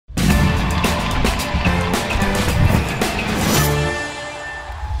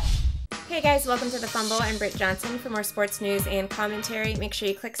Hey guys, welcome to The Fumble. I'm Britt Johnson. For more sports news and commentary, make sure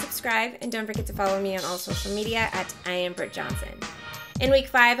you click subscribe and don't forget to follow me on all social media at I am Britt Johnson. In week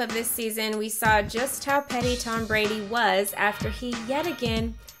 5 of this season, we saw just how petty Tom Brady was after he yet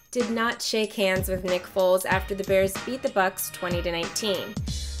again did not shake hands with Nick Foles after the Bears beat the Bucs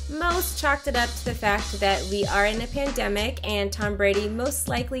 20-19. Most chalked it up to the fact that we are in a pandemic and Tom Brady most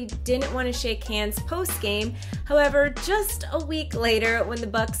likely didn't want to shake hands post-game. However, just a week later, when the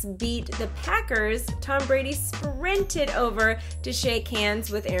Bucs beat the Packers, Tom Brady sprinted over to shake hands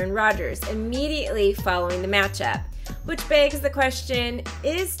with Aaron Rodgers immediately following the matchup. Which begs the question,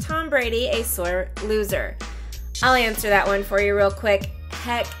 is Tom Brady a sore loser? I'll answer that one for you real quick.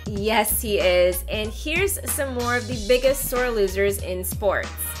 Heck yes he is, and here's some more of the biggest sore losers in sports.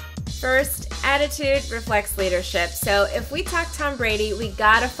 First, attitude reflects leadership. So if we talk Tom Brady, we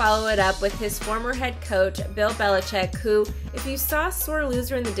gotta follow it up with his former head coach, Bill Belichick, who, if you saw sore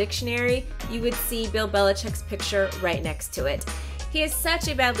loser in the dictionary, you would see Bill Belichick's picture right next to it. He is such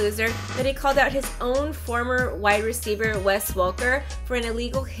a bad loser that he called out his own former wide receiver, Wes Welker, for an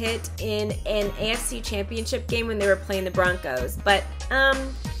illegal hit in an AFC championship game when they were playing the Broncos. But,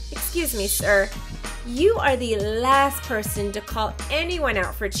 excuse me, sir. You are the last person to call anyone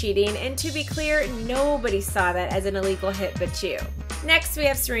out for cheating, and to be clear, nobody saw that as an illegal hit but you. Next, we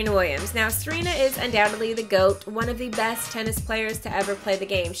have Serena Williams. Now, Serena is undoubtedly the GOAT, one of the best tennis players to ever play the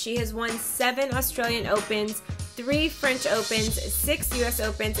game. She has won 7 Australian Opens, 3 French Opens, 6 US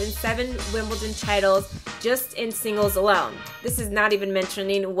Opens, and 7 Wimbledon titles just in singles alone. This is not even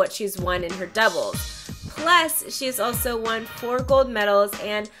mentioning what she's won in her doubles. Plus, she has also won 4 gold medals,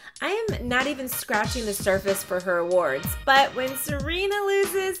 and I am not even scratching the surface for her awards. But when Serena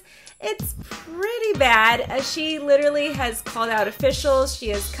loses, it's pretty bad, as she literally has called out officials, she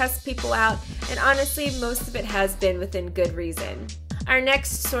has cussed people out, and honestly, most of it has been within good reason. Our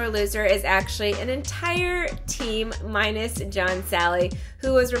next sore loser is actually an entire team minus John Sally,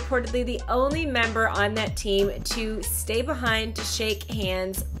 who was reportedly the only member on that team to stay behind to shake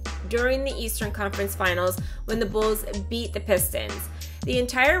hands during the Eastern Conference Finals when the Bulls beat the Pistons. The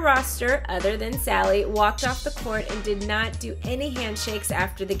entire roster, other than Sally, walked off the court and did not do any handshakes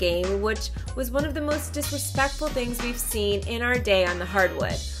after the game, which was one of the most disrespectful things we've seen in our day on the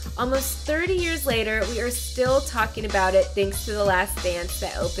hardwood. Almost 30 years later, we are still talking about it thanks to The Last Dance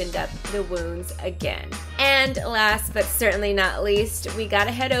that opened up the wounds again. And last but certainly not least, we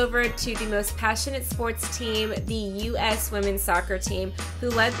gotta head over to the most passionate sports team, the U.S. women's soccer team, who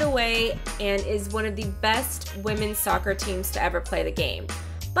led the way and is one of the best women's soccer teams to ever play the game.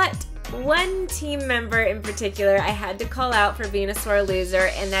 But one team member in particular I had to call out for being a sore loser,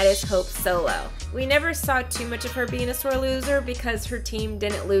 and that is Hope Solo. We never saw too much of her being a sore loser because her team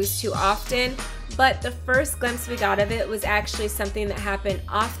didn't lose too often, but the first glimpse we got of it was actually something that happened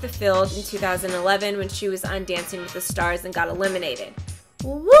off the field in 2011 when she was on Dancing with the Stars and got eliminated.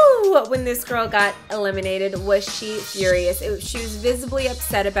 Woo! When this girl got eliminated, was she furious. She was visibly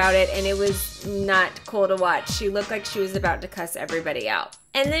upset about it, and it was not cool to watch. She looked like she was about to cuss everybody out.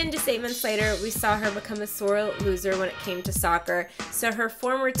 And then just 8 months later, we saw her become a sore loser when it came to soccer. So her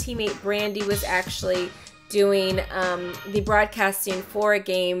former teammate Brandy was actually doing the broadcasting for a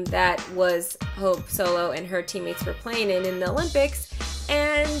game that was Hope Solo and her teammates were playing in the Olympics.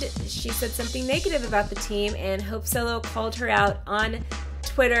 And she said something negative about the team, and Hope Solo called her out on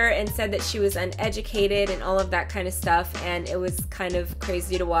Twitter and said that she was uneducated and all of that kind of stuff, and it was kind of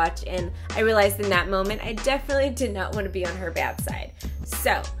crazy to watch. And I realized in that moment I definitely did not want to be on her bad side.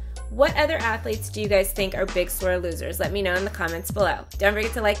 So, what other athletes do you guys think are big sore losers? Let me know in the comments below. Don't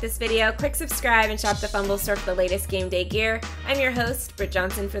forget to like this video, click subscribe, and shop The Fumble store for the latest game day gear. I'm your host, Britt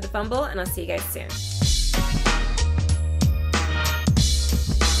Johnson for The Fumble, and I'll see you guys soon.